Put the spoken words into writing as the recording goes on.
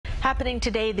Happening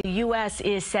today, the U.S.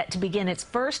 is set to begin its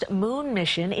first moon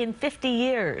mission in 50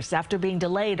 years after being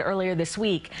delayed earlier this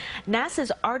week.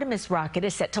 NASA's Artemis rocket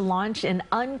is set to launch an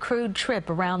uncrewed trip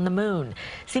around the moon.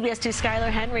 CBS 2's Skyler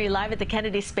Henry live at the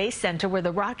Kennedy Space Center, where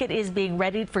the rocket is being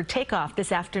readied for takeoff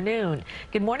this afternoon.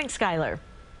 Good morning, Skyler.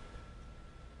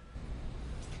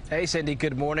 Hey, Cindy,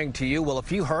 good morning to you. Well, a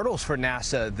few hurdles for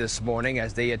NASA this morning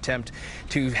as they attempt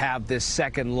to have this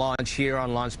second launch here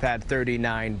on Launch Pad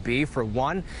 39B. For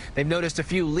one, they've noticed a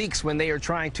few leaks when they are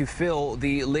trying to fill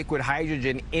the liquid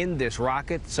hydrogen in this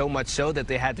rocket, so much so that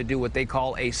they had to do what they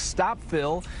call a stop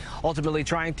fill, ultimately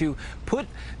trying to put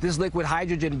this liquid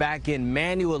hydrogen back in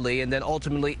manually. And then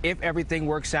ultimately, if everything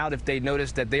works out, if they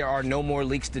notice that there are no more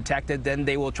leaks detected, then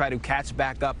they will try to catch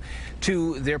back up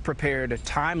to their prepared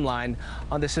timeline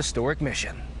on this historic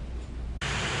mission.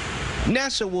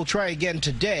 NASA will try again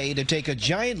today to take a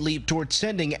giant leap towards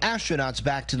sending astronauts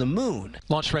back to the moon.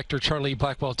 Launch Director Charlie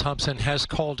Blackwell-Thompson has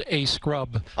called a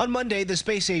scrub. On Monday, the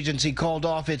space agency called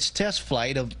off its test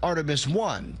flight of Artemis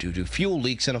 1 due to fuel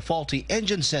leaks and a faulty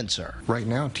engine sensor. Right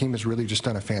now, team has really just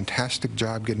done a fantastic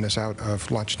job getting us out of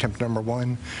launch attempt number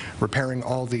 1, repairing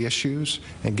all the issues,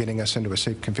 and getting us into a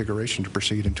safe configuration to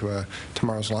proceed into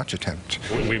tomorrow's launch attempt.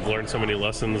 We've learned so many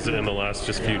lessons in the last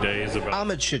just few days.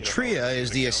 Ahmed Shatria is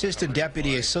the Assistant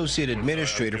Deputy Associate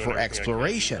Administrator for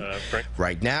Exploration.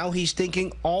 Right now, he's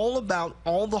thinking all about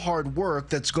all the hard work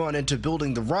that's gone into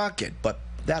building the rocket, but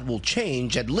that will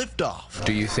change at liftoff.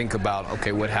 Do you think about,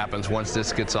 okay, what happens once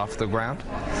this gets off the ground?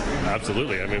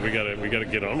 Absolutely. I mean, we gotta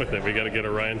get on with it. We gotta get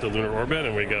Orion to lunar orbit,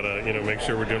 and we gotta, make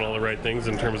sure we're doing all the right things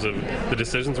in terms of the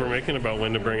decisions we're making about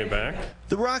when to bring it back.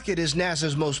 The rocket is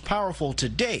NASA's most powerful to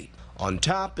date. On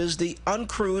top is the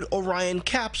uncrewed Orion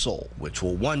capsule, which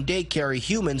will one day carry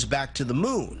humans back to the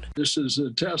moon. This is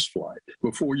a test flight.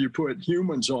 Before you put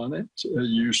humans on it,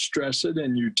 you stress it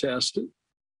and you test it.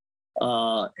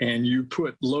 And you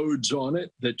put loads on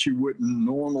it that you wouldn't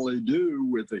normally do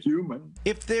with a human.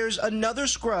 If there's another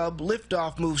scrub,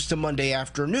 liftoff moves to Monday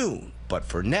afternoon. But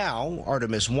for now,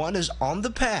 Artemis 1 is on the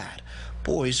pad,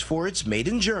 poised for its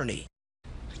maiden journey.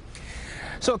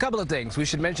 So a couple of things we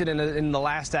should mention in the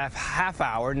last half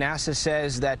hour. NASA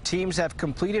says that teams have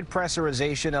completed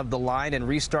pressurization of the line and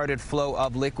restarted flow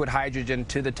of liquid hydrogen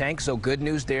to the tank. So good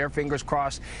news there. Fingers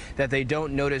crossed that they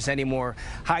don't notice any more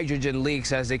hydrogen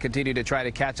leaks as they continue to try to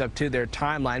catch up to their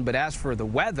timeline. But as for the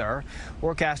weather,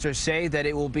 forecasters say that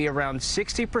it will be around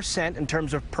 60% in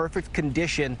terms of perfect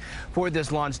condition for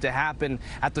this launch to happen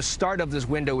at the start of this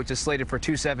window, which is slated for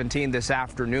 2:17 this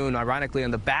afternoon. Ironically,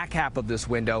 in the back half of this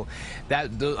window,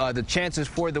 the chances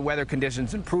for the weather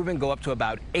conditions improving go up to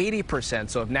about 80%.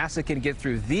 So if NASA can get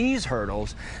through these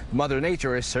hurdles, Mother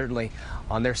Nature is certainly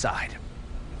on their side.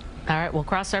 All right, we'll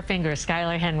cross our fingers.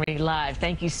 Skyler Henry live.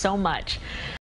 Thank you so much.